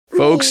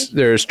Folks,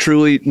 there's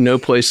truly no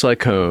place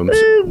like home.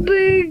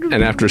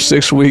 And after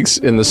 6 weeks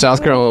in the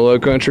South Carolina Low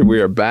Country,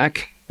 we are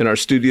back in our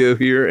studio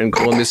here in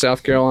Columbia,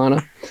 South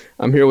Carolina.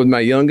 I'm here with my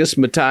youngest,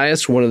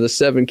 Matthias, one of the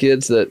 7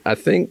 kids that I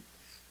think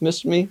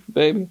missed me,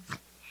 baby.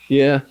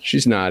 Yeah,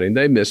 she's nodding.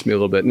 They missed me a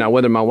little bit. Now,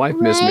 whether my wife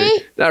missed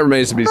me, that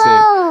remains to be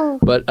seen.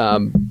 But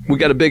we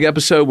got a big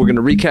episode. We're going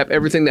to recap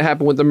everything that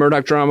happened with the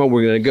Murdaugh drama.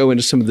 We're going to go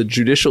into some of the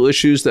judicial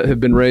issues that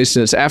have been raised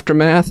in its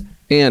aftermath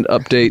and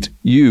update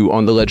you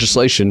on the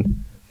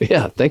legislation.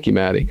 Yeah, thank you,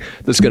 Maddie.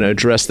 That's going to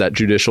address that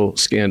judicial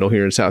scandal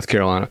here in South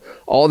Carolina.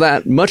 All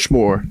that, much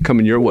more,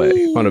 coming your way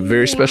on a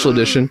very special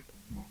edition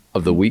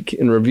of the Week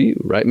in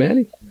Review. Right,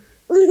 Maddie?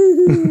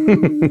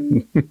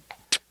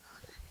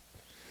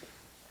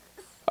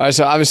 All right,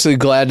 so obviously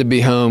glad to be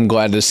home,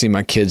 glad to see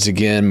my kids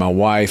again, my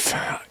wife.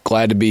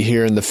 Glad to be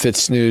here in the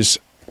Fitz News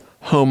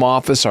home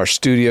office, our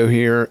studio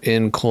here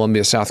in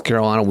Columbia, South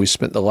Carolina. We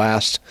spent the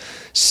last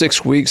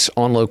 6 weeks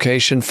on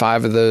location.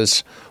 5 of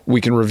those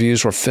weekend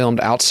reviews were filmed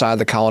outside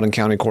the Colleton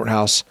County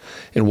Courthouse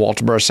in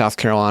Walterboro, South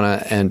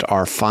Carolina, and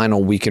our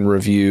final weekend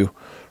review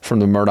from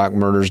the Murdaugh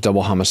murders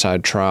double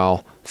homicide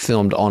trial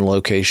filmed on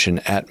location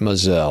at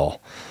Moselle,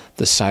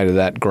 the site of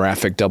that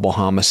graphic double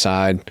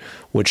homicide,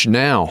 which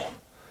now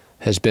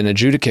has been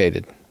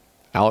adjudicated.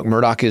 Alec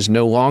Murdaugh is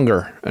no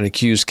longer an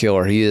accused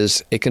killer. He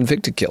is a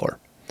convicted killer.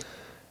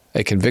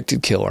 A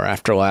convicted killer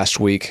after last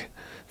week,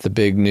 the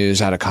big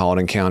news out of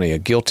Colleton County, a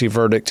guilty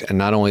verdict, and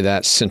not only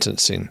that,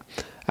 sentencing.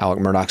 Alec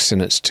Murdaugh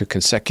sentenced to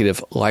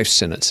consecutive life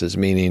sentences,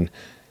 meaning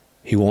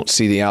he won't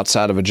see the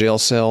outside of a jail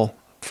cell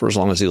for as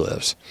long as he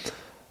lives.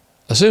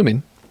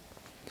 Assuming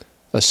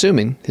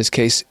his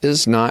case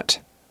is not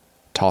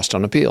tossed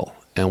on appeal.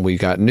 And we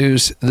got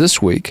news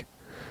this week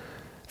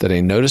that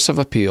a notice of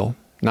appeal,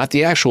 not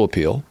the actual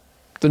appeal,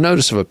 the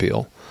notice of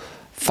appeal,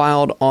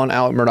 filed on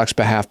Alec Murdaugh's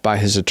behalf by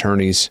his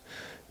attorneys,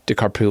 Dick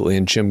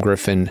Harpootlian, Jim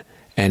Griffin,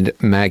 and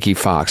Maggie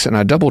Fox. And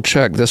I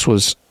double-checked. This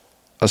was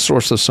a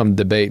source of some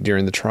debate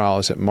during the trial.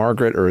 Is it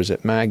Margaret or is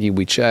it Maggie?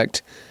 We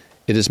checked.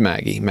 It is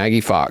Maggie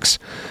Fox.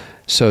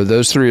 So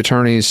those 3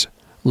 attorneys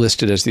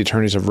listed as the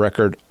attorneys of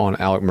record on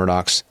Alec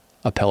Murdaugh's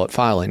appellate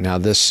filing. Now,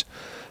 this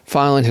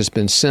filing has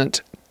been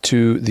sent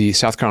to the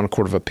South Carolina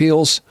Court of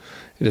Appeals.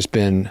 It has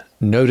been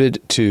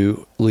noted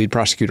to lead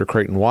prosecutor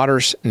Creighton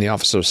Waters in the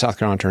office of South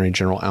Carolina Attorney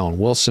General Alan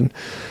Wilson.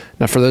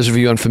 Now, for those of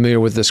you unfamiliar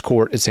with this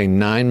court, it's a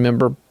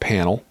 9-member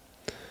panel.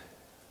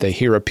 They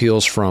hear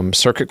appeals from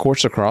circuit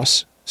courts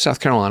across South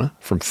Carolina,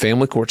 from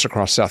family courts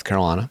across South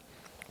Carolina,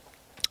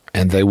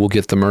 and they will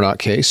get the Murdaugh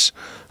case.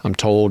 I'm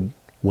told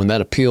when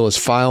that appeal is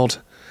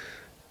filed,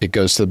 it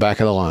goes to the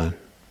back of the line.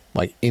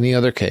 Like any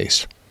other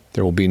case,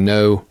 there will be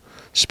no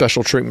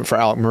special treatment for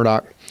Alec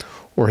Murdaugh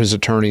or his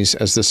attorneys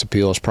as this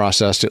appeal is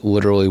processed. It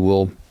literally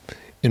will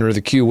enter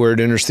the queue where it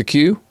enters the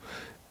queue,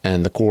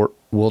 and the court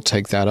will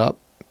take that up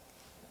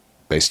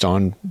based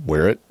on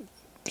where it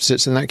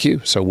sits in that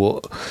queue. So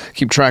we'll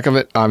keep track of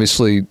it.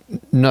 Obviously,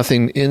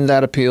 nothing in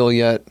that appeal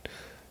yet,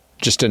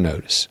 just a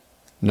notice.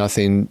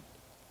 Nothing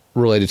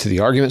related to the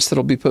arguments that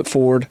will be put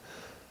forward,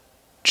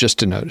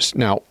 just a notice.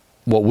 Now,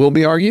 what will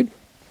be argued?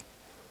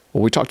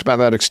 Well, we talked about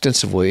that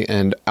extensively,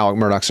 and Alec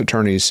Murdaugh's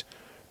attorneys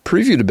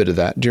previewed a bit of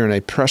that during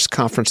a press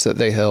conference that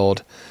they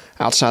held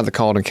outside the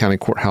Colleton County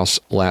Courthouse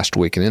last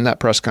week. And in that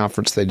press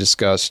conference, they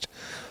discussed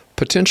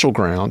potential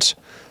grounds,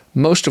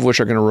 most of which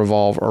are going to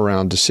revolve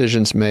around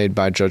decisions made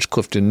by Judge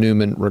Clifton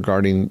Newman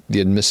regarding the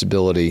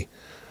admissibility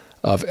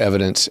of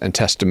evidence and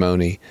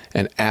testimony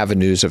and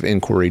avenues of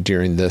inquiry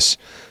during this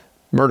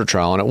murder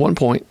trial. And at one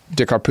point,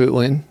 Dick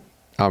Harpootlian,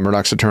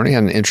 Murdaugh's attorney,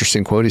 had an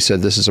interesting quote. He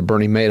said, "This is a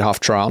Bernie Madoff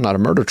trial, not a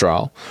murder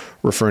trial,"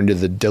 referring to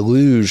the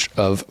deluge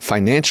of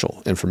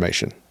financial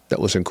information that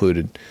was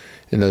included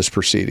in those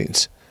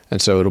proceedings.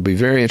 And so it'll be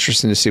very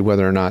interesting to see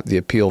whether or not the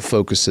appeal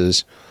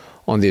focuses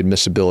on the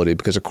admissibility,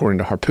 because according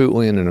to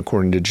Harpootlian and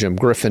according to Jim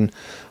Griffin,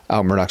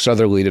 Alec Murdaugh's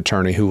other lead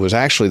attorney, who was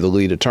actually the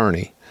lead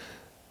attorney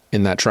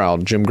in that trial,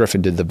 Jim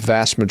Griffin did the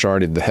vast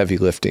majority of the heavy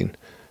lifting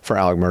for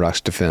Alec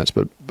Murdaugh's defense.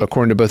 But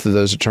according to both of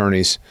those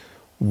attorneys,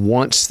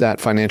 once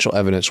that financial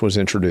evidence was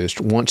introduced,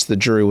 once the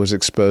jury was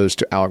exposed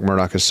to Alec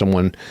Murdaugh as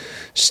someone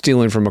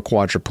stealing from a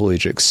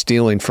quadriplegic,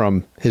 stealing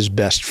from his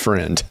best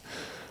friend,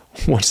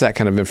 once that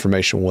kind of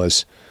information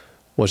was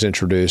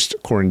introduced,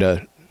 according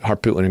to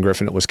Harpootlian and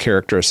Griffin, it was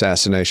character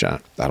assassination.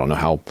 I don't know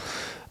how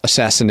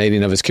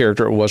assassinating of his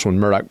character it was when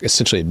Murdaugh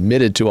essentially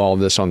admitted to all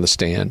of this on the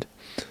stand.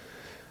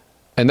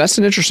 And that's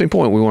an interesting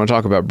point we want to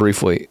talk about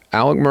briefly.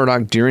 Alec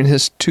Murdaugh, during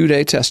his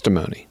 2-day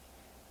testimony,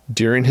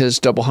 during his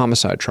double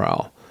homicide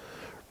trial,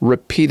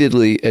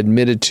 repeatedly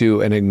admitted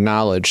to and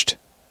acknowledged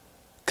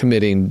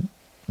committing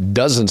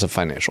dozens of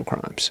financial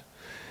crimes.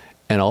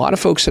 And a lot of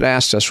folks had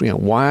asked us,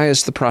 why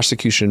is the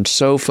prosecution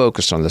so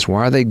focused on this?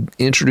 Why are they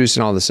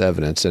introducing all this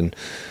evidence and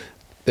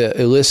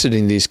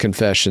eliciting these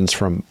confessions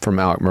from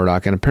Alec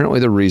Murdaugh? And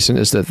apparently the reason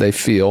is that they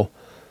feel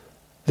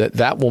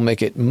that will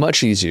make it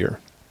much easier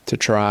to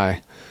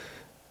try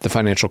the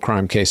financial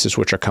crime cases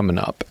which are coming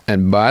up.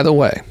 And by the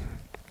way,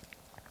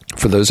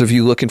 for those of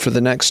you looking for the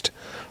next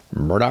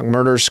Murdaugh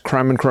Murders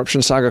Crime and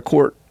Corruption Saga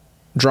Court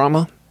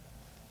drama,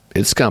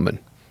 It's coming.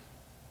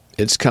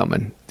 It's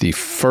coming. The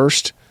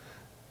first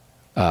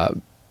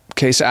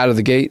case out of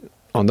the gate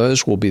on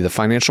those will be the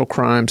financial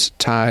crimes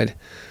tied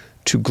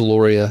to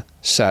Gloria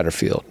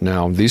Satterfield.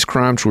 Now, these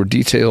crimes were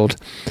detailed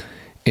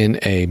in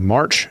a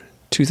March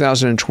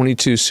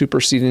 2022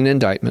 superseding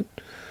indictment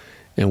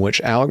in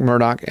which Alec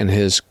Murdaugh and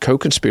his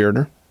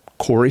co-conspirator,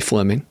 Corey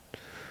Fleming,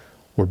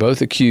 were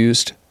both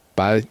accused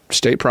by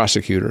state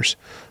prosecutors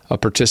of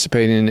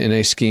participating in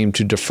a scheme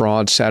to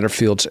defraud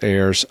Satterfield's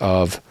heirs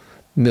of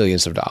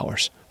millions of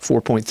dollars,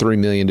 $4.3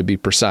 million to be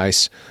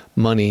precise,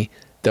 money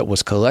that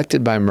was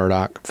collected by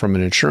Murdaugh from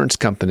an insurance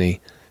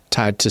company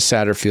tied to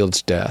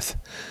Satterfield's death.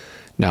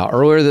 Now,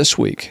 earlier this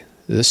week,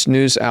 this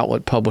news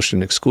outlet published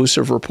an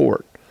exclusive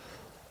report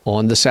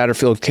on the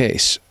Satterfield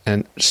case,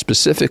 and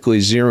specifically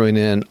zeroing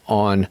in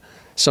on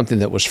something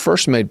that was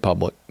first made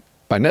public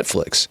by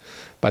Netflix,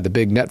 by the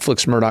big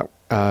Netflix Murdaugh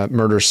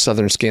Murders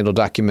Southern Scandal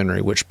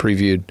documentary, which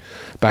previewed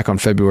back on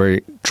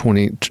February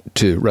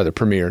 22,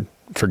 premiered,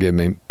 forgive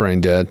me, brain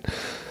dead.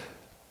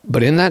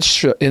 But in that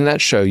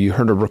show, you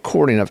heard a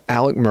recording of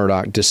Alec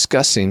Murdaugh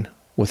discussing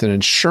with an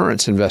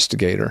insurance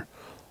investigator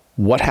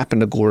what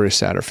happened to Gloria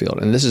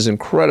Satterfield. And this is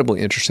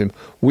incredibly interesting.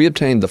 We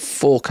obtained the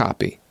full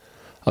copy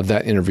of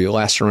that interview. It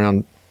lasts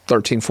around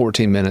 13,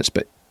 14 minutes.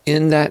 But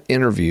in that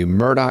interview,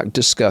 Murdaugh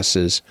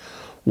discusses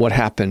what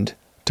happened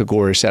to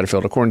Gloria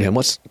Satterfield, according to him.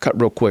 Let's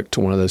cut real quick to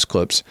one of those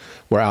clips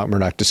where Alec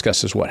Murdaugh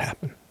discusses what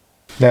happened.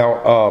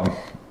 Now,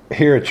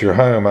 here at your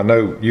home, I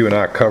know you and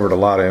I covered a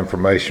lot of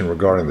information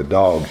regarding the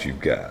dogs you've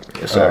got.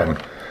 Yes, sir.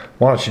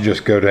 Why don't you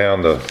just go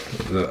down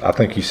I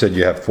think you said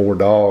you have 4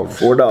 dogs.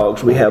 4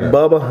 dogs. We have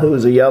Bubba, who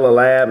is a yellow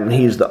lab, and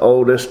he's the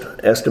oldest.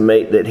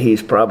 Estimate that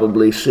he's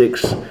probably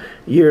 6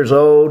 years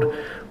old.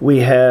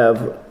 We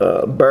have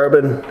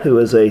Bourbon, who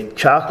is a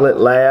chocolate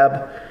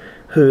lab,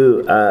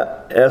 who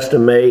I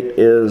estimate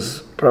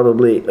is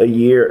probably a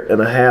year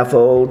and a half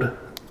old,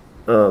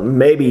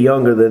 maybe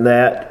younger than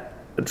that.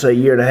 I'd say a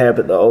year and a half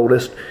at the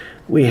oldest.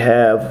 We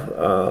have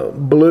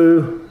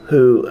Blue,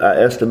 who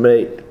I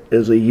estimate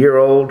is a year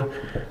old,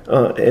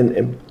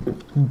 and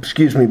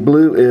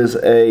Blue is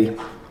a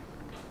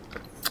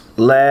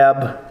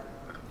Labrador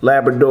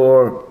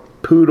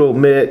Poodle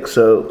mix,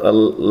 so a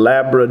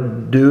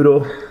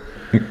Labradoodle.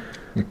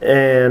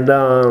 And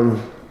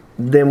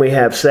then we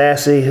have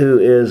Sassy, who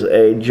is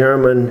a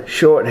German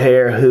short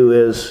hair, who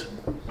is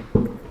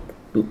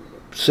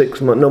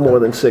no more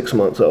than 6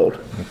 months old.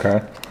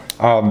 Okay.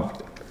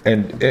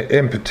 And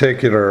in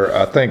particular,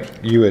 I think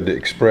you had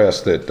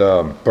expressed that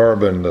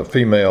Bourbon, the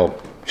female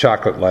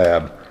chocolate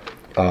lab,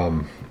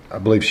 I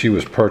believe she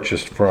was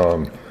purchased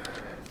from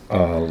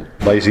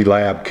Lazy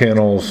Lab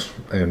Kennels,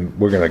 and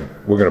we're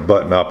gonna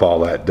button up all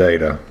that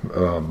data.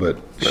 But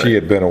she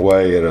had been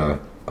away at a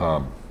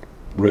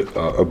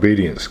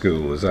obedience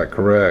school. Is that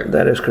correct?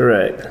 That is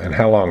correct. And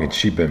how long had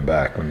she been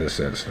back when this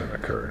incident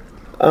occurred?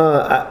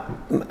 I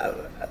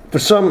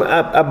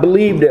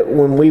believe that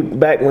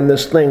when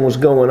this thing was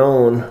going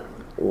on,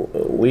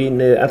 we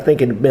knew. I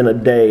think it had been a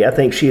day. I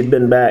think she had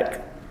been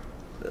back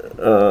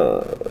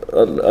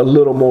a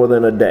little more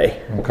than a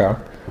day. Okay.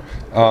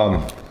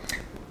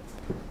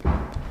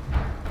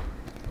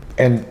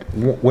 And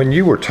when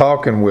you were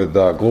talking with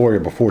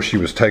Gloria before she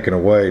was taken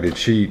away, did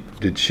she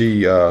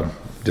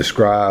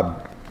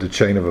describe the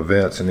chain of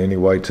events in any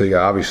way to you?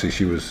 Obviously,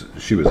 she was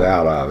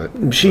out of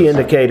it. She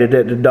indicated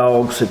that the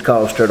dogs had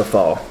caused her to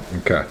fall.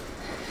 Okay.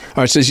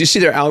 All right, so as you see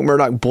there, Alec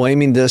Murdaugh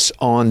blaming this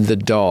on the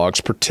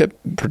dogs,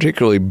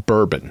 particularly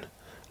Bourbon,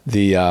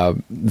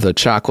 the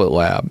chocolate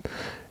lab.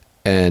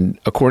 And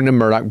according to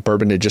Murdaugh,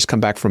 Bourbon had just come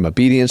back from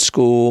obedience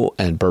school,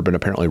 and Bourbon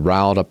apparently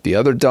riled up the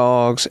other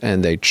dogs,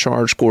 and they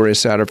charged Gloria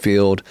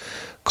Satterfield,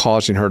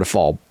 causing her to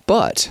fall.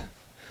 But,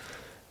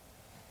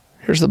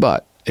 here's the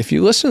but. If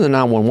you listen to the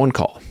 911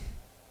 call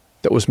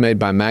that was made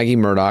by Maggie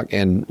Murdaugh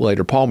and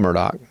later Paul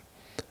Murdaugh,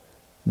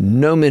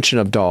 no mention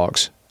of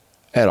dogs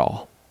at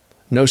all.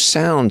 No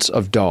sounds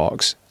of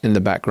dogs in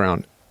the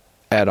background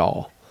at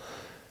all.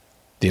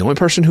 The only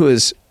person who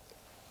has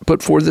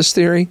put forward this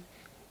theory,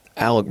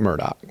 Alec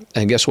Murdaugh.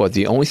 And guess what?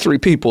 The only 3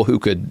 people who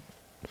could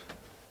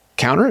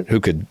counter it, who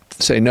could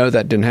say, no,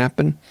 that didn't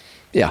happen,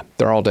 yeah,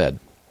 they're all dead.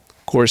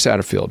 Gloria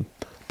Satterfield,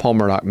 Paul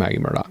Murdaugh, Maggie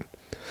Murdaugh.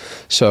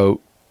 So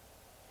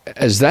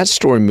as that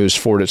story moves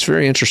forward, it's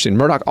very interesting.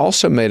 Murdaugh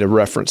also made a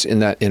reference in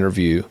that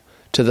interview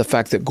to the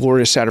fact that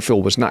Gloria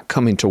Satterfield was not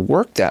coming to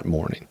work that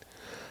morning,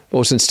 but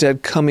was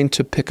instead coming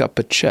to pick up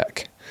a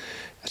check.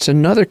 That's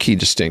another key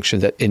distinction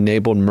that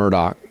enabled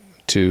Murdaugh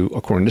to,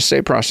 according to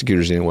state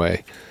prosecutors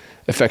anyway,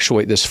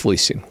 effectuate this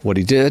fleecing. What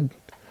he did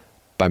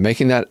by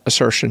making that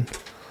assertion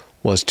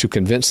was to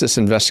convince this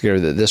investigator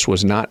that this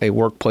was not a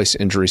workplace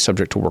injury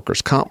subject to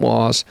workers' comp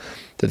laws,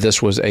 that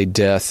this was a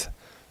death,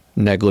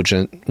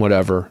 negligent,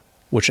 whatever,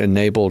 which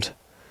enabled,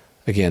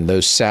 again,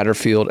 those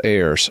Satterfield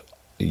heirs,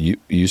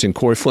 using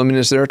Corey Fleming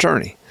as their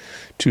attorney,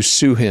 to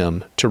sue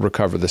him to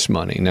recover this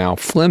money. Now,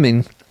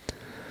 Fleming,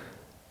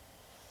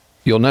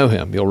 you'll know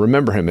him. You'll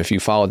remember him if you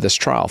followed this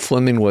trial.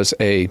 Fleming was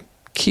a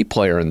key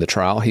player in the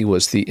trial. He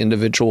was the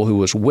individual who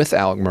was with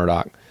Alec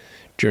Murdaugh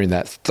during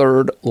that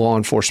third law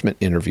enforcement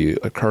interview.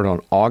 It occurred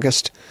on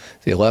August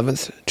the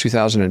 11th,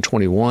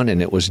 2021, and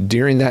it was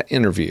during that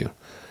interview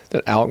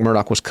that Alec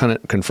Murdaugh was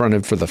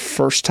confronted for the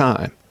first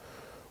time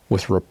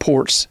with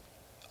reports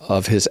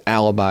of his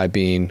alibi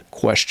being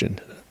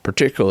questioned,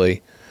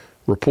 particularly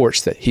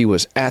reports that he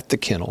was at the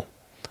kennel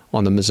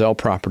on the Mizell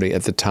property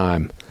at the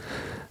time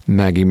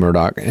Maggie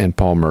Murdaugh and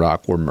Paul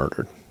Murdaugh were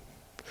murdered.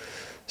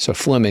 So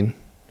Fleming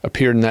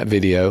appeared in that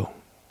video,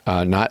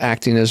 not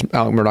acting as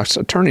Alec Murdaugh's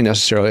attorney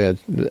necessarily,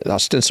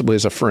 ostensibly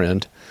as a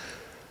friend,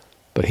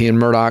 but he and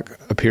Murdaugh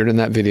appeared in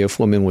that video.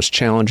 Fleming was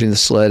challenging the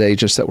SLED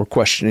agents that were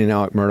questioning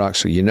Alec Murdaugh,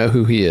 so you know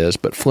who he is.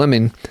 But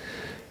Fleming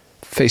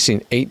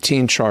facing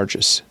 18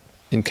 charges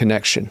in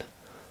connection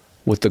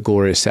with the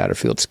Gloria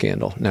Satterfield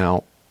scandal.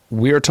 Now,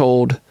 we are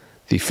told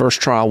the first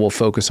trial will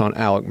focus on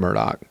Alec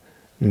Murdaugh,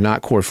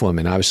 not Corey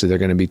Fleming. Obviously, they're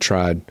going to be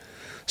tried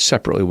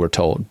separately, we're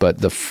told.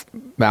 But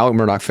Alec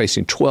Murdaugh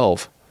facing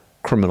 12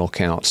 criminal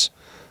counts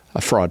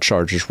of fraud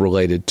charges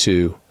related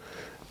to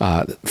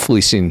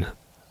fleecing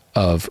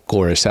of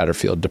Gloria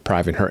Satterfield,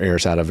 depriving her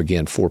heirs out of,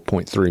 again,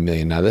 $4.3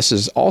 million. Now, this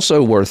is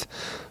also worth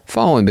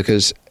following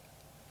because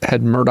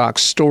had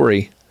Murdaugh's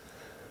story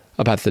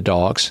about the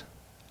dogs,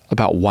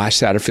 about why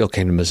Satterfield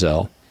came to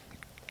Mizell,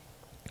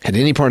 had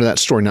any part of that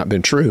story not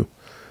been true,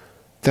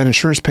 that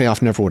insurance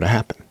payoff never would have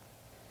happened.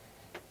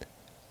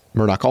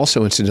 Murdaugh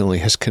also, incidentally,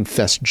 has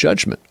confessed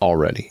judgment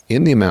already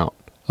in the amount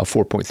of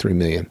 $4.3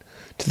 million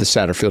to the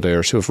Satterfield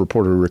heirs, who have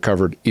reportedly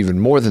recovered even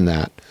more than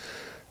that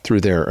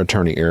through their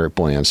attorney, Eric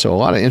Bland. So a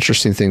lot of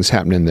interesting things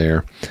happening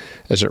there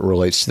as it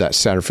relates to that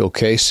Satterfield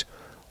case.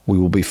 We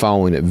will be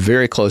following it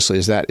very closely,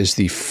 as that is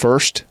the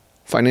first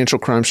financial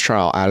crimes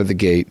trial out of the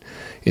gate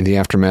in the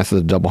aftermath of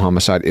the double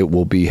homicide. It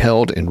will be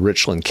held in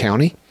Richland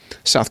County,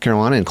 South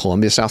Carolina, in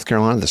Columbia, South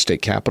Carolina, the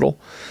state capital.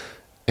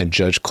 And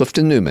Judge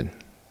Clifton Newman,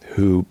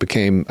 who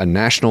became a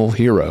national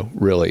hero,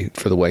 really,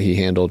 for the way he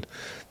handled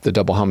the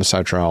double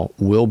homicide trial,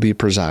 will be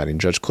presiding.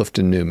 Judge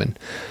Clifton Newman,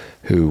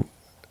 who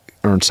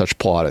earned such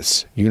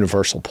plaudits,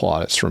 universal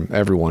plaudits from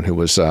everyone who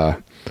was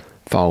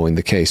following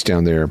the case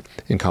down there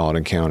in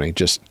Colleton County.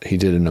 He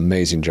did an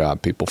amazing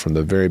job, people, from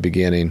the very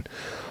beginning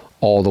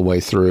all the way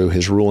through.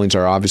 His rulings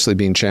are obviously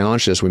being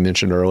challenged, as we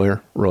mentioned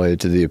earlier, related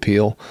to the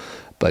appeal.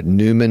 But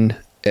Newman,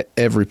 at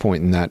every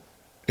point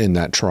in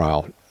that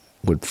trial,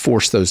 would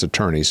force those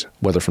attorneys,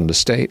 whether from the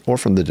state or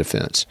from the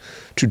defense,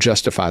 to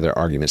justify their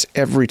arguments.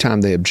 Every time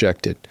they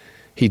objected,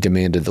 he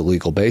demanded the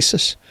legal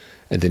basis,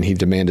 and then he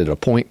demanded a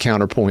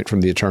counterpoint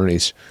from the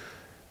attorneys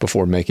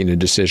before making a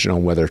decision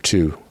on whether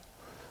to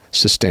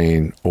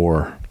sustain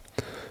or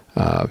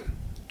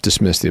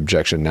dismiss the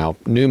objection. Now,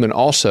 Newman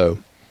also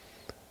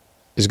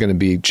is going to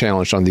be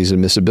challenged on these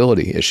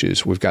admissibility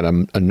issues. We've got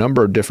a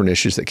number of different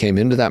issues that came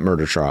into that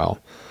murder trial,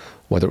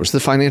 whether it was the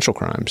financial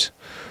crimes,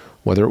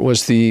 whether it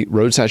was the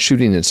roadside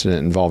shooting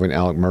incident involving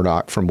Alec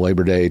Murdaugh from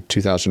Labor Day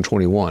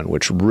 2021,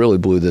 which really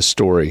blew this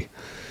story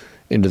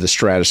into the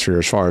stratosphere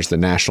as far as the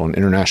national and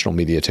international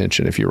media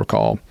attention, if you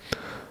recall.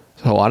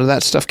 So a lot of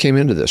that stuff came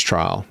into this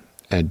trial.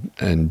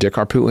 And Dick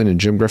Arpulin and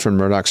Jim Griffin,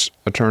 Murdaugh's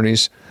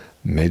attorneys,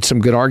 made some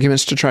good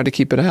arguments to try to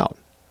keep it out.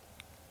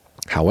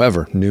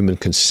 However, Newman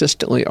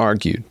consistently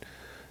argued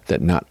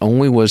that not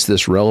only was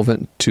this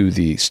relevant to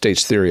the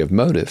state's theory of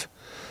motive,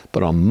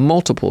 but on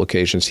multiple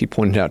occasions he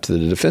pointed out to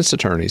the defense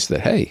attorneys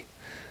that, hey,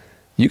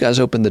 you guys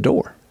opened the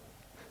door.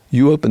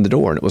 You opened the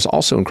door. And it was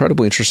also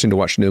incredibly interesting to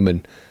watch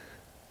Newman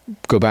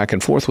go back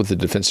and forth with the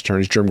defense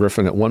attorneys. Jim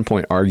Griffin at one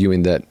point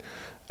arguing that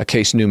a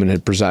case Newman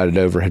had presided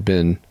over had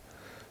been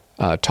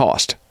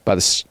tossed by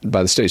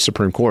the state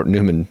Supreme Court.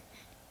 Newman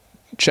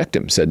checked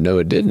him, said no,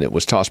 it didn't. It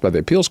was tossed by the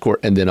appeals court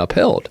and then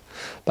upheld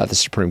by the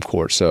Supreme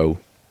Court. So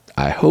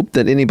I hope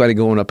that anybody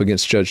going up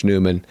against Judge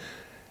Newman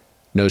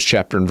knows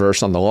chapter and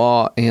verse on the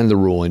law and the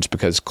rulings,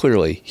 because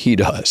clearly he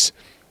does.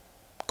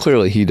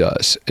 Clearly he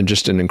does. And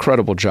just an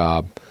incredible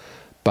job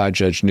by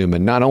Judge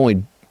Newman, not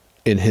only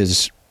in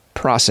his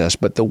process,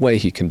 but the way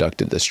he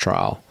conducted this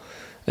trial.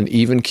 An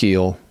even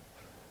keel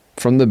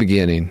from the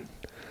beginning,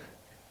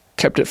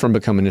 kept it from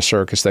becoming a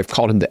circus. They've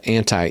called him the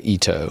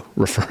anti-Ito,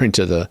 referring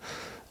to the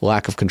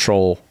lack of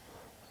control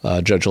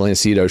Judge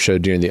Lance Ito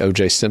showed during the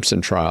O.J. Simpson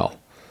trial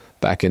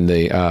back in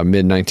the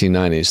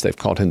mid-1990s. They've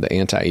called him the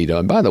anti-Ito.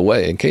 And by the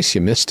way, in case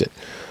you missed it,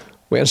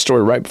 we had a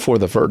story right before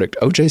the verdict.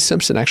 O.J.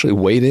 Simpson actually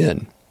weighed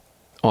in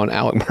on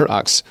Alec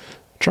Murdaugh's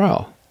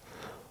trial.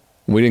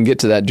 We didn't get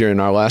to that during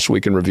our last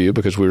week in review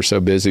because we were so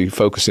busy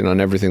focusing on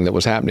everything that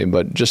was happening,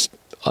 but just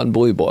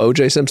unbelievable.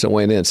 O.J. Simpson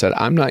weighed in and said,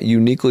 I'm not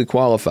uniquely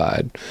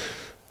qualified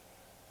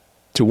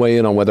to weigh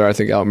in on whether I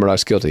think Alec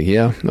Murdaugh's guilty.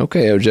 Yeah,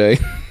 okay, O.J.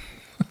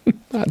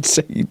 I'd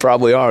say you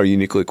probably are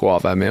uniquely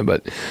qualified, man.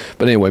 But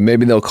anyway,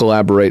 maybe they'll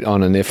collaborate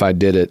on an If I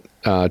Did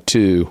It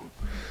 2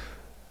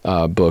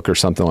 book or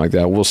something like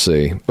that. We'll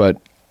see. But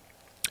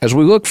as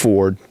we look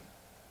forward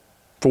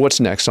for what's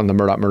next on the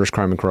Murdaugh Murders,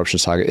 Crime, and Corruption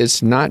saga,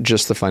 it's not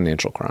just the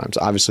financial crimes.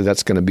 Obviously,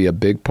 that's going to be a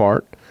big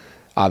part.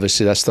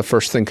 Obviously, that's the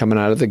first thing coming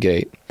out of the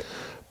gate.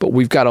 But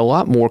we've got a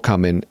lot more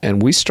coming,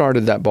 and we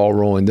started that ball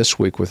rolling this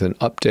week with an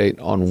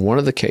update on one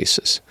of the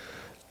cases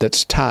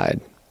that's tied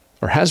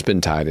or has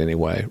been tied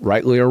anyway,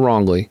 rightly or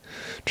wrongly,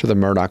 to the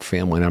Murdaugh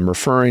family. And I'm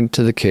referring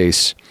to the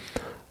case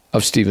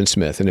of Stephen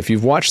Smith. And if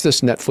you've watched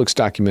this Netflix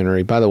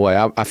documentary, by the way,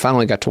 I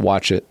finally got to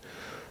watch it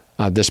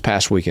this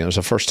past weekend. It was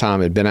the first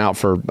time. It had been out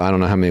for I don't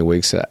know how many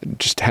weeks. I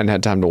just hadn't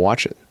had time to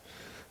watch it,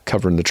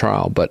 covering the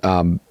trial. But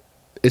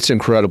it's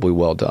incredibly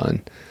well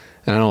done.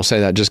 And I don't say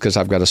that just because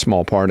I've got a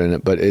small part in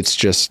it, but it's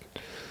just,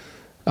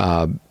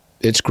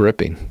 it's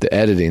gripping. The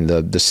editing,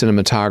 the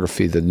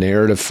cinematography, the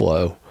narrative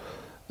flow.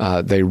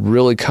 They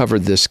really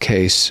covered this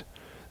case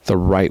the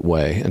right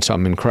way. And so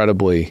I'm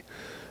incredibly,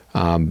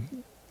 honored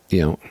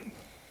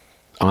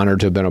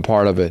to have been a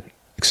part of it,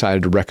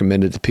 excited to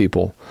recommend it to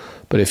people.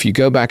 But if you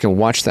go back and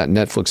watch that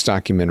Netflix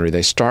documentary,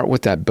 they start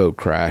with that boat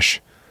crash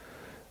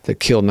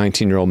that killed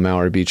 19-year-old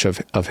Mallory Beach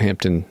of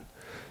Hampton,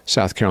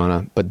 South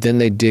Carolina. But then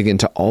they dig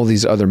into all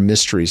these other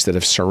mysteries that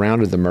have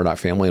surrounded the Murdaugh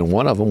family. And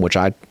one of them, which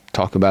I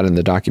talk about in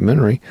the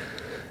documentary,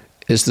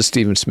 is the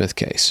Stephen Smith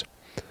case.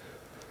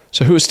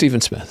 So who is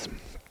Stephen Smith?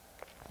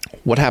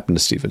 What happened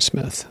to Stephen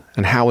Smith?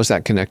 And how is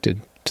that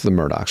connected to the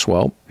Murdaughs?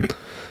 Well,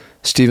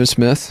 Stephen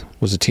Smith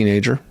was a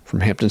teenager from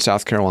Hampton,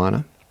 South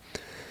Carolina.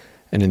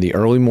 And in the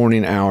early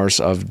morning hours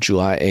of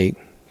July 8,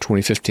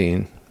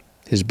 2015,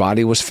 his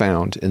body was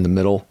found in the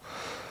middle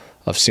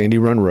of Sandy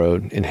Run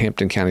Road in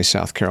Hampton County,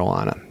 South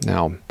Carolina.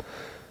 Now,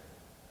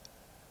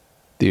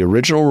 the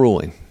original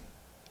ruling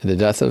in the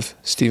death of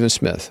Stephen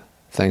Smith,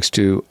 thanks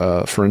to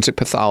a forensic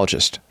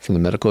pathologist from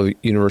the Medical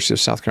University of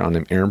South Carolina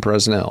named Aaron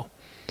Presnell,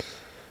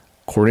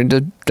 according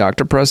to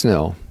Dr.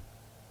 Presnell,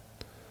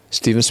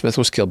 Stephen Smith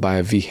was killed by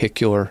a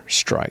vehicular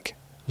strike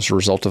as a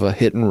result of a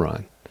hit and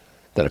run,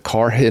 that a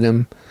car hit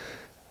him,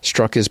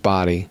 struck his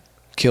body,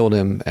 killed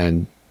him,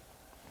 and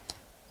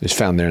was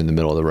found there in the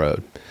middle of the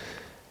road.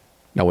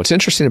 Now, what's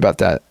interesting about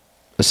that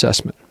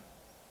assessment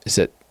is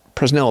that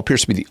Presnell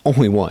appears to be the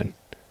only one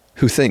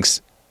who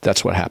thinks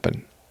that's what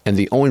happened. And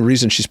the only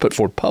reason she's put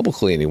forward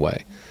publicly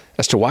anyway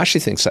as to why she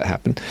thinks that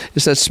happened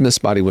is that Smith's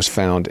body was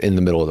found in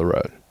the middle of the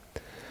road.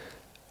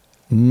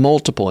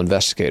 Multiple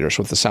investigators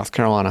with the South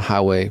Carolina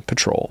Highway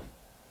Patrol,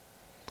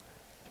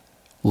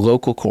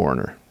 local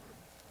coroner,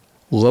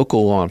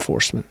 local law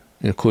enforcement,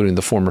 including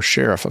the former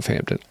sheriff of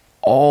Hampton,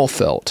 all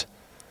felt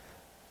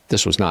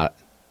this was not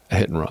a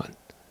hit and run.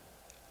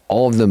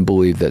 All of them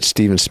believed that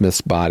Stephen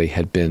Smith's body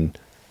had been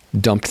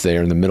dumped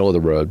there in the middle of the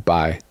road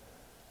by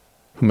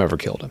whomever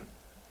killed him.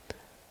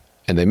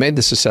 And they made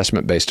this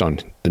assessment based on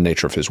the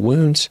nature of his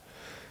wounds,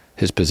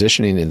 his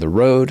positioning in the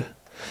road,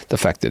 the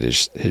fact that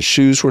his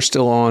shoes were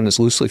still on, his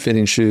loosely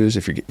fitting shoes.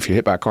 If you're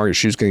hit by a car, your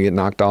shoe's going to get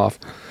knocked off.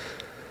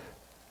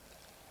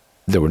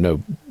 There were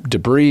no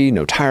debris,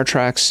 no tire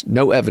tracks,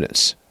 no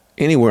evidence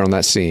anywhere on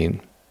that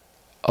scene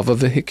of a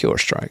vehicular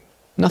strike.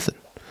 Nothing.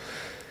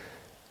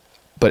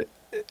 But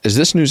as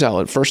this news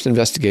outlet first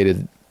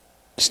investigated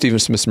Stephen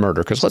Smith's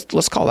murder, because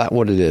let's call that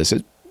what it is.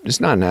 It's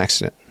not an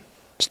accident.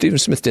 Stephen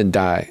Smith didn't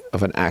die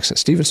of an accident.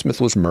 Stephen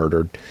Smith was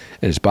murdered,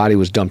 and his body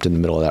was dumped in the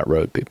middle of that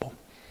road, people.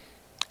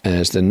 And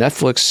as the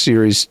Netflix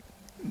series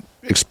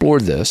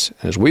explored this,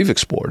 as we've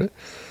explored it,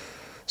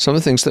 some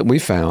of the things that we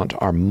found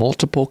are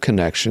multiple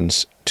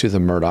connections to the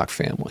Murdaugh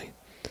family.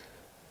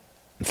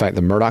 In fact,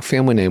 the Murdaugh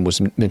family name was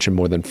mentioned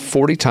more than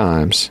 40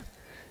 times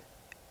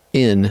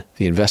in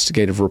the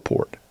investigative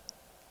report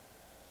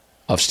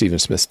of Stephen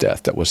Smith's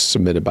death that was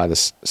submitted by the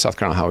South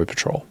Carolina Highway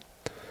Patrol.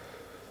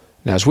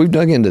 Now, as we've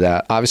dug into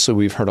that, obviously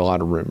we've heard a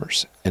lot of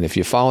rumors. And if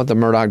you followed the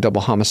Murdaugh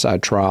double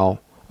homicide trial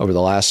over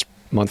the last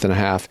month and a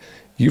half,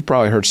 you've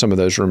probably heard some of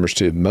those rumors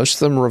too. Most of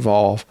them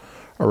revolve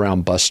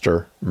around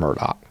Buster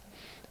Murdaugh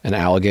and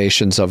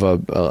allegations of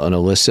an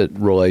illicit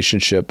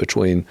relationship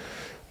between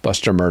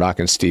Buster Murdaugh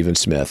and Stephen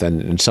Smith.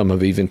 And some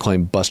have even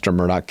claimed Buster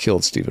Murdaugh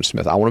killed Stephen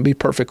Smith. I want to be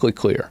perfectly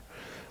clear.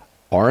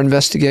 Our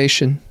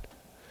investigation,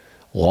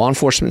 law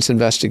enforcement's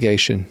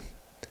investigation,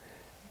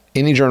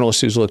 any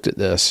journalist who's looked at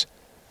this,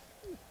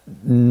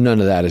 none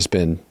of that has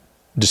been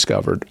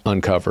discovered,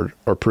 uncovered,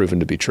 or proven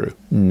to be true.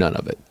 None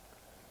of it.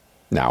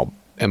 Now,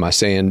 am I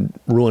saying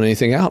ruling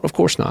anything out? Of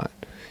course not.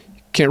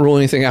 You can't rule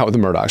anything out with the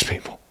Murdaughs,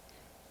 people.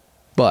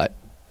 But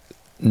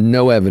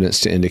no evidence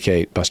to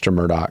indicate Buster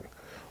Murdaugh,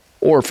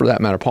 or for that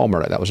matter, Paul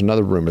Murdaugh. That was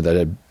another rumor that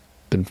had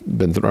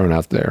been thrown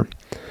out there.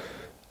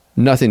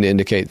 Nothing to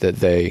indicate that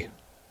they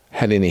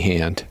had any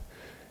hand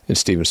in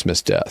Stephen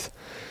Smith's death.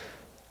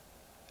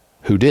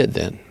 Who did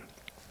then?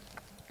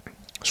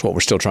 That's what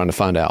we're still trying to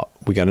find out.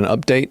 We got an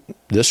update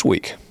this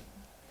week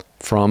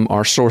from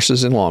our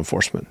sources in law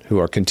enforcement who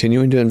are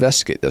continuing to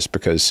investigate this,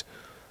 because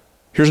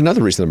here's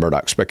another reason the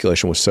Murdaugh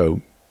speculation was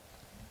so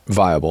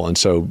viable and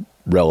so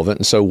relevant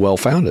and so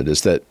well-founded,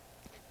 is that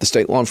the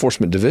state law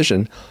enforcement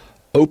division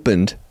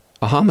opened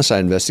a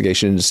homicide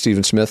investigation into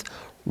Stephen Smith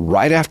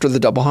right after the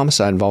double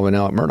homicide involving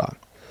Alec Murdaugh.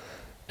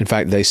 In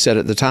fact, they said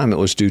at the time it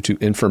was due to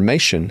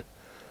information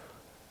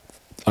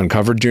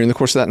uncovered during the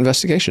course of that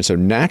investigation. So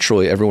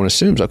naturally, everyone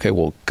assumes, okay,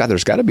 well, God,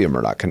 there's got to be a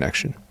Murdaugh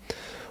connection.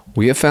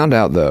 We have found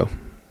out, though,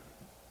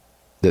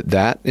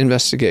 that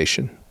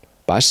investigation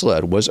by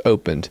SLED was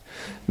opened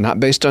not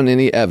based on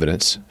any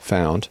evidence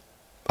found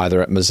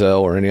either at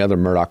Moselle or any other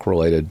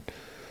Murdaugh-related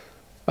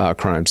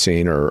crime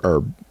scene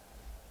or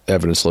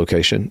evidence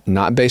location,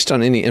 not based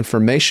on any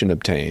information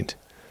obtained,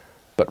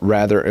 but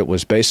rather it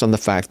was based on the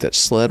fact that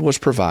SLED was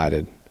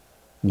provided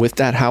with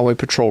that highway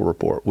patrol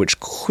report, which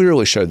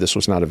clearly showed this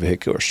was not a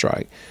vehicular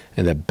strike,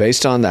 and that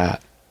based on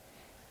that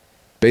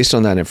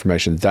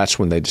information, that's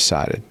when they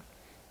decided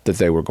that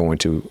they were going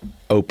to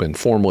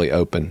formally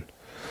open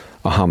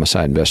a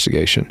homicide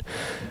investigation.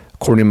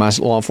 According to my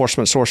law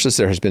enforcement sources,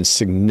 there has been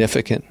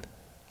significant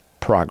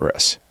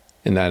progress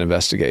in that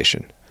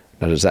investigation.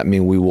 Now, does that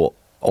mean we will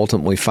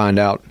ultimately find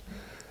out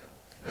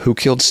who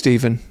killed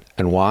Stephen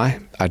and why?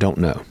 I don't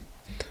know.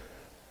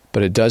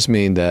 But it does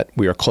mean that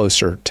we are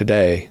closer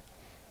today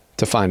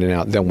to finding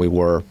out than we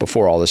were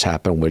before all this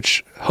happened,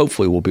 which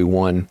hopefully will be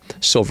one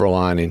silver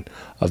lining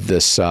of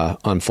this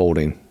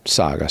unfolding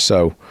saga.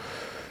 So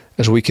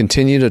as we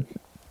continue to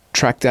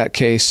track that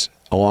case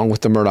along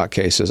with the Murdaugh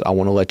cases, I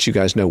want to let you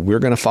guys know we're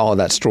going to follow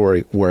that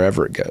story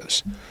wherever it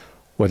goes.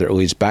 Whether it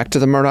leads back to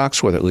the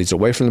Murdaughs, whether it leads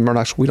away from the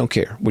Murdaughs, we don't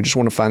care. We just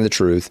want to find the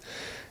truth.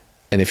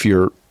 And if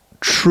you're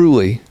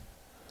truly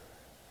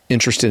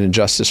interested in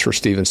justice for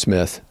Stephen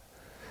Smith,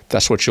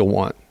 that's what you'll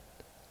want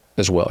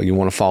as well. You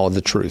want to follow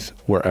the truth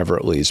wherever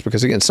it leads.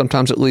 Because again,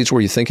 sometimes it leads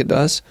where you think it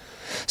does.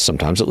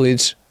 Sometimes it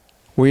leads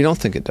where you don't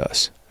think it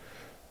does.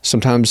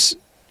 Sometimes,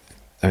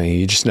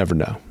 you just never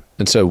know.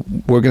 And so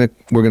we're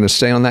gonna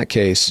stay on that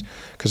case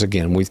because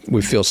again,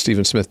 we feel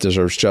Stephen Smith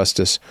deserves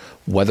justice,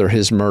 whether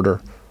his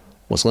murder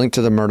was linked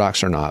to the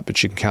Murdaughs or not.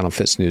 But you can count on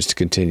Fitz News to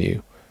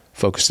continue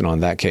focusing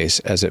on that case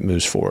as it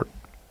moves forward.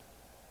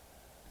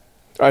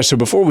 All right, so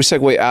before we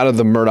segue out of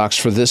the Murdaughs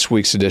for this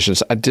week's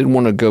editions, I did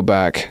want to go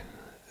back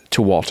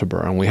to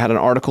Walterboro. And we had an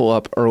article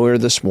up earlier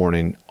this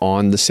morning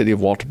on the city of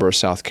Walterboro,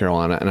 South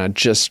Carolina, and I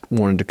just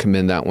wanted to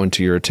commend that one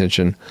to your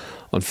attention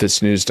on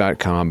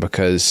fitznews.com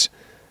because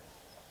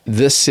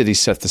this city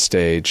set the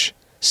stage,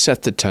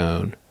 set the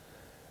tone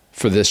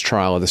for this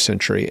trial of the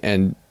century.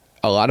 And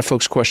a lot of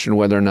folks questioned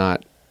whether or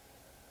not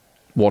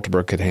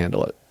Walterboro could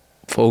handle it.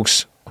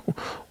 Folks,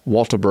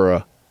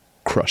 Walterboro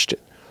crushed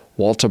it.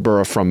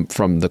 Walterboro,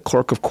 from the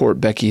clerk of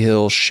court, Becky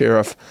Hill,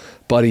 Sheriff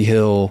Buddy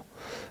Hill,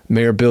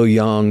 Mayor Bill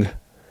Young,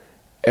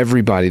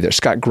 everybody there,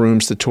 Scott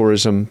Grooms, the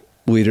tourism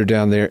leader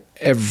down there,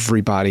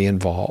 everybody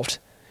involved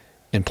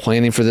in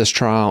planning for this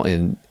trial,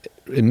 in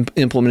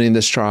implementing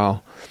this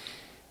trial.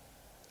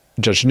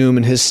 Judge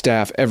Newman, his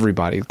staff,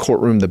 everybody, the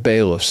courtroom, the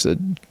bailiffs, the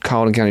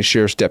Colleton County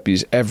Sheriff's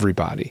deputies,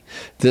 everybody.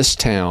 This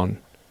town,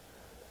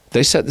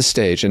 they set the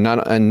stage. And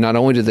not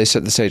only did they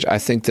set the stage, I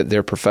think that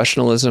their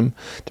professionalism,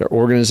 their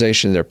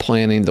organization, their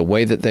planning, the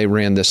way that they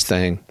ran this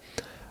thing,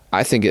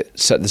 I think it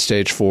set the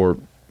stage for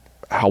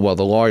how well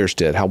the lawyers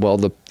did, how well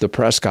the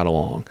press got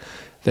along.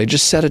 They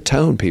just set a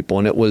tone, people,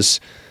 and it was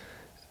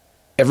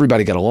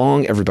everybody got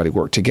along, everybody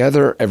worked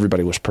together,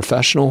 everybody was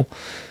professional,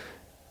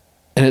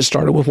 and it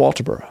started with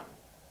Walterboro.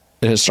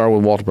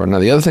 Now,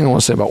 the other thing I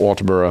want to say about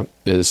Walterboro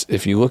is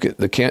if you look at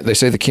they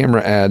say the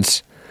camera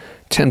adds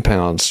 10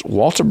 pounds.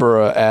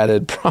 Walterboro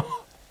added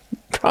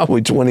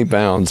probably 20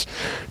 pounds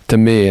to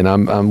me, and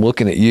I'm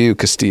looking at you,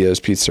 Castillo's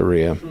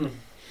Pizzeria.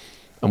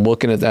 I'm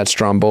looking at that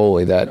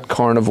Stromboli, that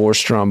carnivore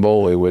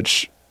Stromboli,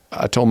 which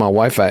I told my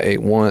wife I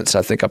ate once.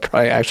 I think I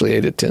probably actually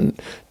ate it 10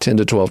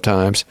 to 12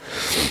 times.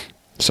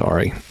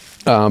 Sorry.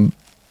 But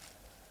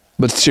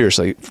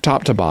seriously,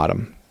 top to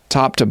bottom,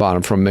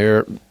 from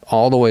there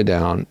all the way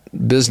down,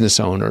 business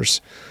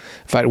owners.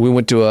 In fact, we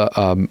went to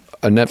a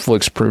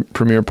Netflix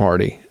premiere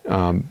party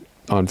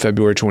on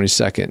February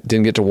 22nd.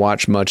 Didn't get to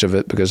watch much of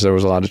it because there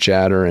was a lot of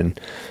chatter, and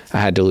I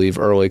had to leave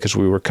early because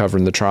we were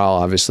covering the trial,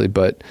 obviously,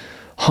 but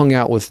hung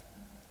out with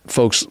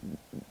folks,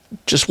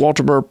 just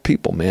Walterboro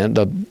people, man,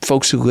 the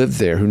folks who live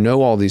there, who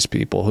know all these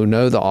people, who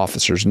know the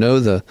officers, know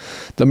the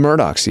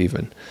Murdaughs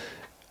even.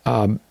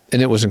 And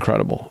it was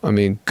incredible. I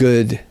mean,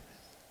 good,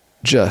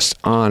 just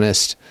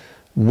honest,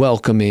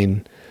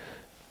 welcoming.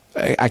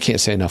 I can't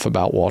say enough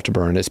about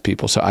Walterboro and its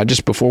people. So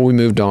before we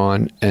moved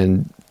on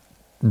and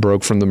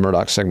broke from the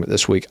Murdaugh segment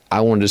this week, I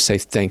wanted to say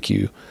thank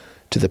you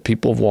to the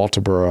people of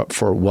Walterboro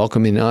for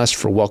welcoming us,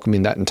 for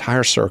welcoming that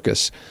entire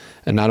circus.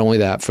 And not only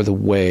that, for the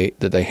way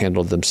that they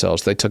handled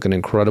themselves. They took an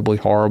incredibly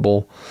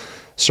horrible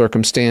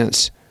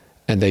circumstance,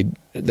 and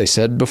they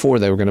said before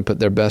they were going to put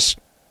their best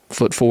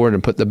foot forward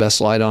and put the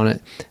best light on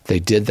it. They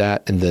did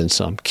that and then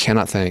some.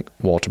 Cannot thank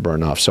Walterboro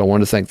enough. So I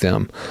want to thank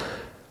them.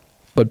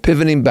 But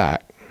pivoting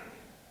back,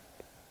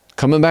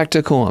 coming back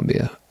to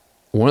Columbia,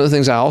 one of the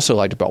things I also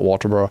liked about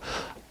Walterboro,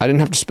 I didn't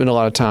have to spend a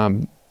lot of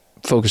time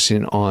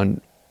focusing on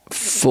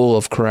full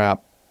of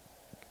crap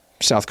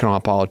South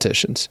Carolina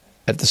politicians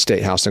at the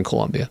State House in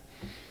Columbia.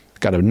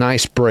 Got a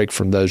nice break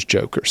from those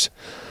jokers.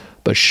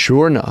 But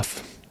sure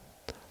enough,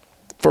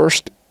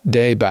 first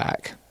day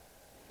back,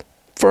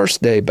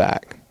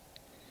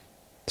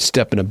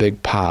 step in a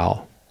big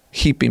pile,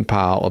 heaping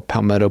pile of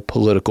Palmetto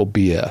political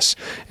BS.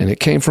 And it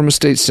came from a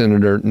state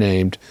senator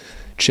named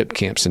Chip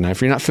Campson. Now, if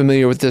you're not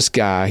familiar with this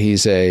guy,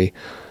 he's a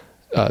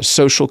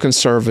social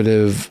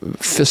conservative,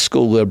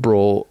 fiscal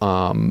liberal,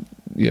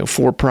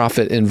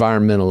 for-profit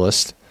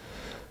environmentalist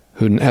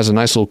who has a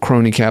nice little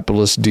crony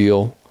capitalist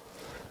deal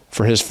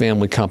for his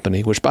family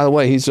company, which, by the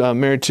way, he's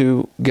married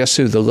to, guess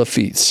who? The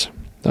Laffittes.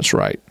 That's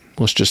right.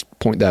 Let's just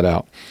point that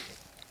out.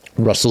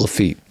 Russell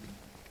Laffitte,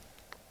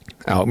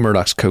 Alec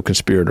Murdaugh's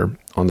co-conspirator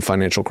on the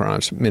financial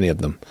crimes, many of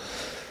them.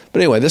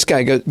 But anyway, this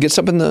guy gets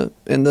up in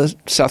the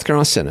South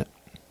Carolina Senate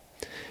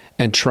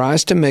and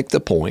tries to make the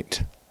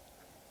point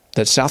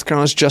that South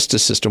Carolina's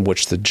justice system,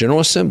 which the General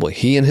Assembly,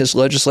 he and his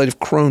legislative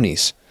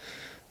cronies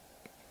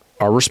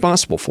are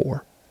responsible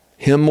for,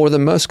 him more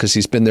than most because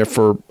he's been there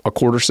for a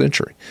quarter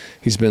century.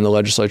 He's been in the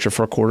legislature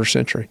for a quarter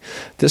century.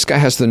 This guy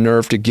has the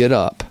nerve to get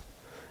up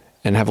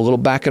and have a little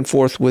back and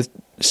forth with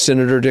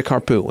Senator Dick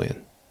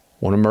Harpootlian,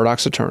 one of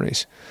Murdoch's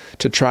attorneys,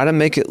 to try to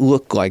make it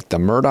look like the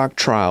Murdoch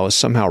trial is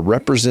somehow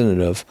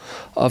representative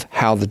of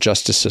how the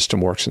justice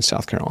system works in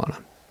South Carolina.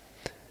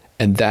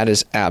 And that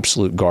is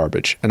absolute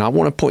garbage. And I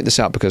want to point this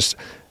out because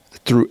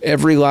through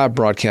every live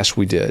broadcast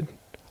we did,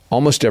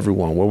 almost every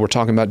one, where we're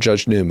talking about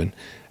Judge Newman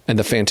and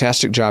the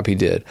fantastic job he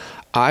did,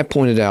 I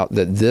pointed out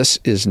that this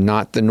is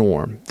not the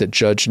norm, that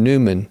Judge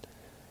Newman,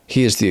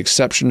 he is the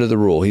exception to the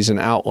rule. He's an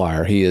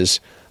outlier. He is,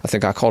 I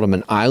think I called him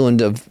an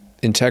island of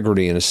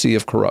integrity in a sea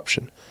of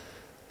corruption.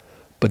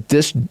 But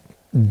this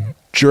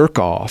jerk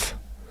off,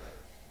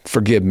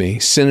 forgive me,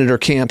 Senator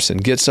Campson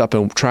gets up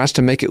and tries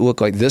to make it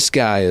look like this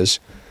guy is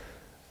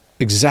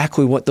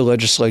exactly what the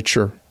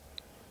legislature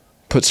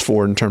puts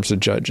forward in terms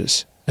of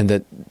judges, and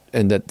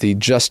that the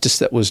justice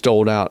that was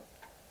doled out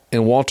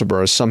in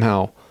Walterboro is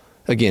somehow,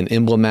 again,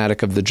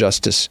 emblematic of the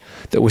justice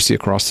that we see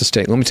across the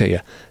state. Let me tell you,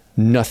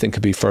 nothing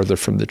could be further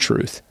from the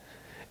truth.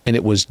 And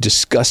it was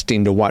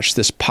disgusting to watch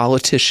this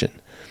politician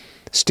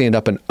stand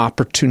up and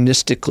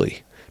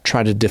opportunistically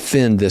try to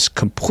defend this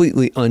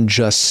completely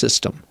unjust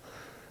system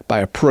by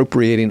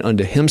appropriating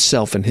unto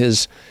himself and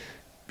his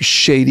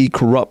shady,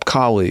 corrupt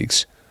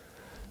colleagues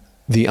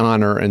the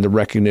honor and the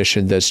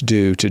recognition that's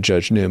due to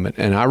Judge Newman.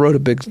 And I wrote a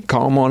big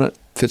column on it,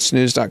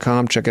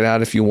 fitsnews.com. Check it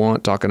out if you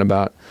want, talking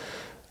about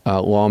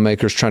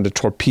lawmakers trying to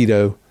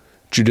torpedo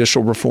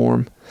judicial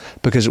reform,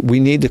 because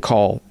we need to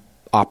call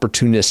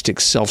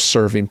opportunistic,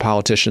 self-serving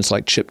politicians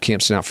like Chip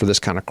Campson out for this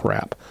kind of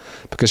crap.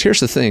 Because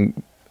here's the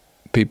thing,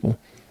 people.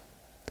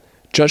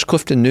 Judge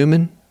Clifton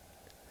Newman,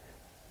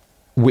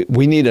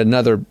 we need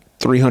another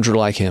 300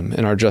 like him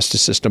in our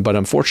justice system, but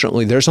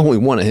unfortunately there's only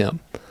one of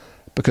him.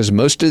 Because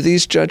most of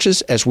these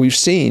judges, as we've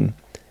seen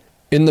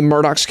in the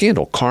Murdoch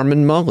scandal,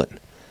 Carmen Mullen,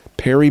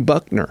 Perry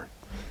Buckner,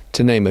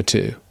 to name a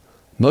two,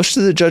 most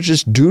of the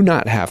judges do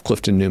not have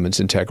Clifton Newman's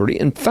integrity.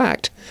 In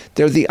fact,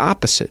 they're the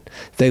opposite.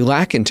 They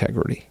lack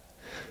integrity.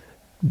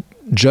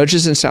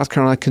 Judges in South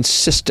Carolina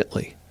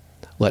consistently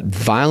let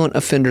violent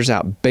offenders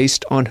out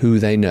based on who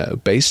they know,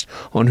 based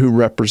on who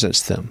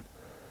represents them.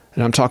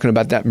 And I'm talking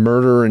about that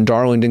murderer in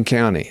Darlington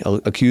County,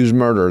 accused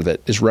murderer that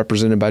is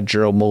represented by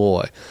Gerald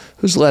Malloy,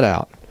 who's let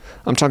out.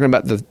 I'm talking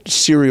about the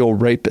serial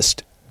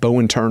rapist,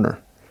 Bowen Turner,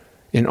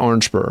 in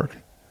Orangeburg,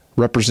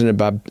 represented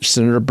by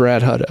Senator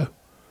Brad Hutto.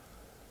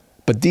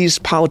 But these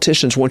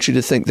politicians want you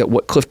to think that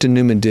what Clifton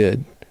Newman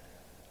did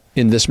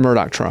in this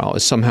Murdoch trial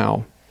is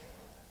somehow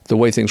the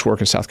way things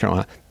work in South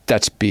Carolina.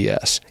 That's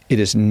BS. It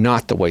is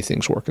not the way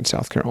things work in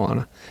South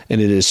Carolina.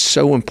 And it is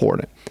so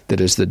important that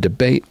as the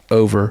debate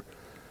over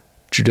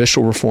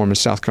judicial reform in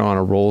South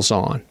Carolina rolls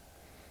on,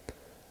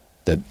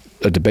 that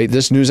a debate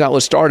this news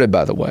outlet started,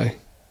 by the way,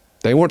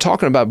 they weren't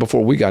talking about it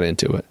before we got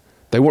into it.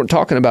 They weren't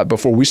talking about it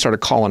before we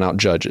started calling out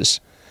judges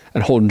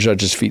and holding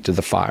judges' feet to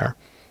the fire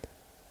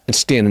and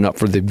standing up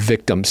for the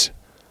victims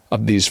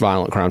of these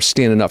violent crimes,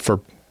 standing up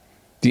for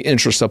the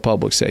interests of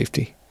public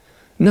safety.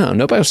 No,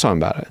 nobody was talking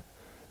about it.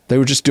 They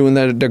were just doing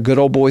their good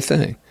old boy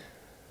thing.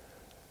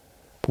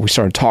 But we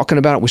started talking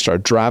about it. We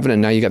started driving it.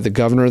 And now you got the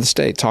governor of the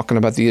state talking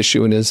about the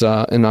issue in his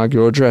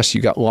inaugural address.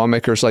 You got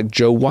lawmakers like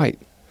Joe White,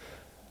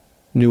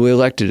 newly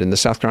elected in the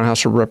South Carolina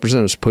House of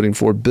Representatives, putting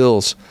forward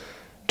bills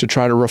to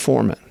try to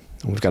reform it.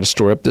 And we've got a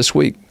story up this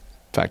week, in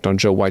fact, on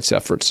Joe White's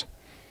efforts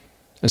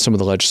and some of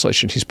the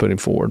legislation he's putting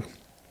forward.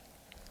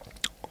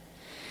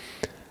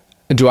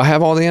 And do I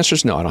have all the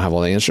answers? No, I don't have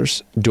all the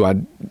answers. Do I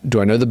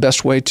know the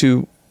best way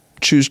to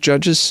choose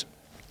judges?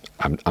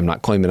 I'm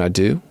not claiming I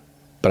do,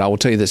 but I will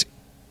tell you this: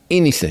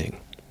 anything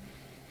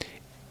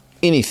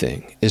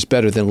is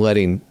better than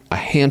letting a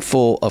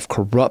handful of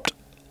corrupt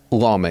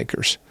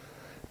lawmakers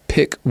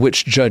pick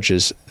which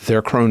judges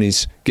their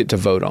cronies get to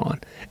vote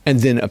on, and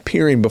then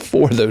appearing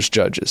before those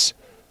judges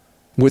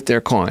with their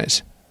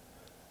clients,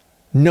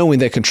 knowing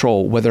they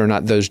control whether or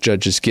not those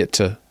judges get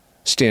to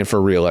stand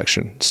for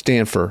re-election,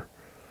 stand for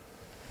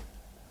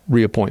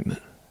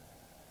reappointment.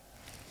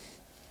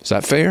 Is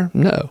that fair?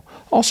 No.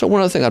 Also,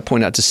 one other thing I'd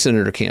point out to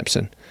Senator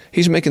Campson,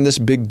 he's making this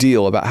big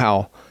deal about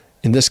how,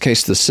 in this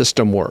case, the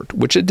system worked,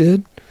 which it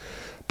did.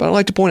 But I'd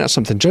like to point out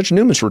something. Judge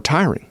Newman's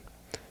retiring.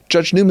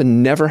 Judge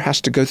Newman never has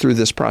to go through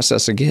this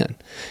process again.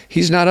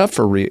 He's not up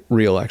for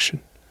re-election.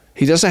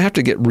 He doesn't have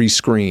to get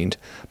rescreened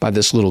by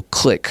this little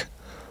clique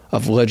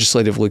of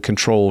legislatively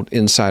controlled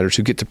insiders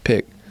who get to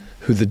pick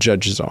who the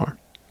judges are.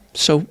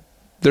 So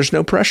there's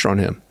no pressure on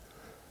him.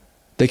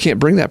 They can't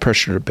bring that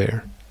pressure to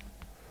bear.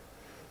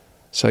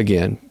 So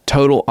again,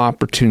 total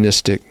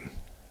opportunistic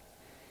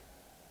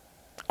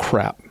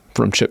crap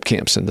from Chip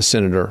Campson, the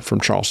senator from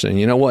Charleston. And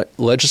you know what?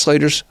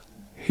 Legislators,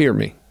 hear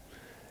me.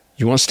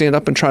 You want to stand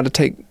up and try to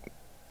take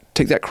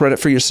that credit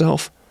for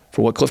yourself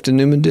for what Clifton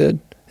Newman did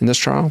in this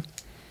trial?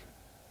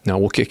 No,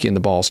 we'll kick you in the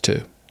balls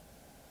too.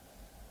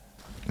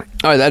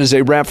 All right, that is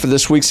a wrap for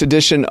this week's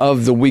edition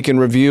of the Week in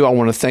Review. I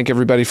want to thank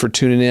everybody for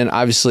tuning in.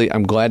 Obviously,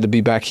 I'm glad to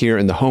be back here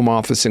in the home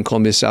office in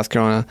Columbia, South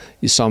Carolina.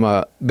 You saw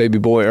my baby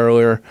boy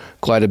earlier.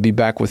 Glad to be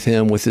back with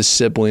him, with his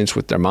siblings,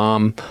 with their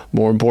mom,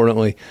 more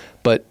importantly.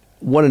 But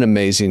what an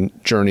amazing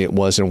journey it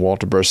was in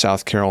Walterboro,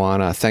 South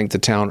Carolina. I thanked the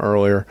town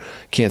earlier.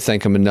 Can't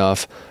thank them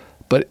enough.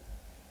 But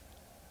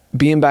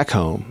being back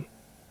home,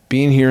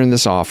 being here in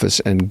this office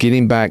and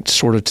getting back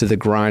sort of to the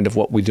grind of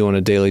what we do on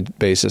a daily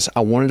basis,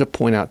 I wanted to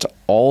point out to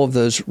all of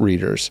those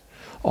readers,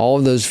 all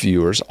of those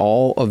viewers,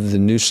 all of the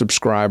new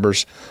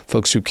subscribers,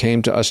 folks who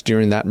came to us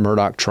during that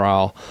Murdaugh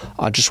trial,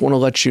 I just want to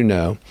let you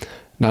know,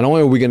 not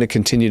only are we going to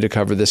continue to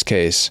cover this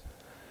case,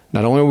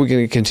 not only are we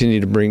going to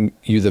continue to bring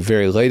you the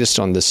very latest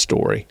on this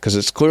story, because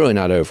it's clearly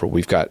not over.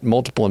 We've got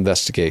multiple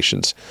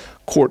investigations,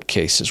 court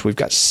cases, we've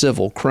got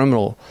civil,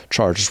 criminal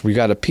charges, we've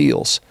got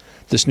appeals.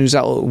 This news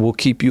outlet will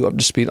keep you up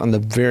to speed on the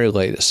very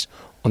latest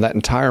on that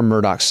entire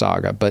Murdaugh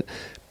saga. But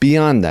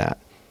beyond that,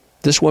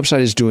 this website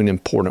is doing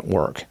important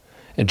work.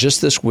 And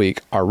just this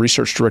week, our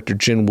research director,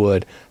 Jen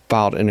Wood,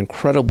 filed an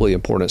incredibly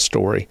important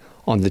story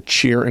on the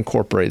Cheer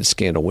Incorporated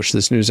scandal, which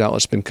this news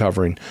outlet's been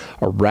covering,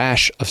 a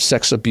rash of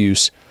sex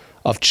abuse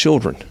of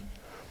children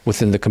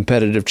within the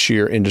competitive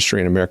cheer industry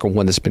in America,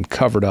 one that's been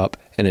covered up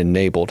and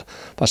enabled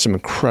by some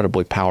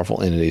incredibly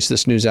powerful entities.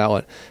 This news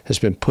outlet has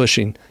been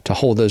pushing to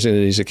hold those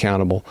entities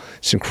accountable.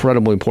 It's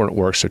incredibly important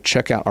work, so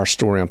check out our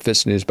story on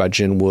Fitz News by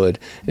Jen Wood.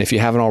 And if you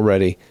haven't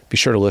already, be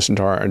sure to listen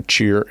to our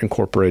Cheer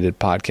Incorporated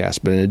podcast.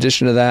 But in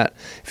addition to that,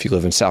 if you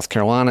live in South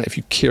Carolina, if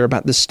you care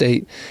about the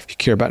state, if you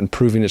care about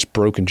improving its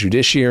broken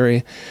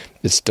judiciary,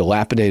 its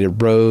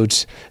dilapidated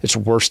roads, its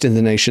worst in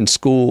the nation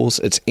schools,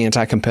 its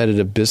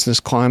anti-competitive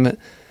business climate,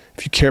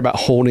 if you care about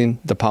holding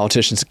the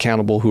politicians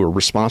accountable who are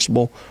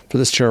responsible for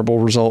this terrible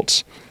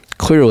results,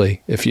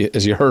 clearly, as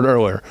you heard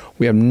earlier,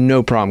 we have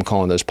no problem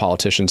calling those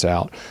politicians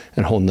out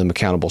and holding them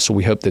accountable. So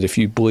we hope that if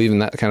you believe in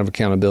that kind of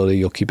accountability,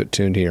 you'll keep it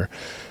tuned here.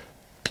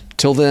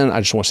 Till then,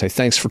 I just want to say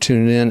thanks for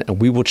tuning in, and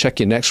we will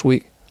check you next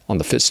week on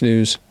the Fitz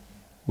News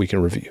Week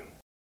in Review.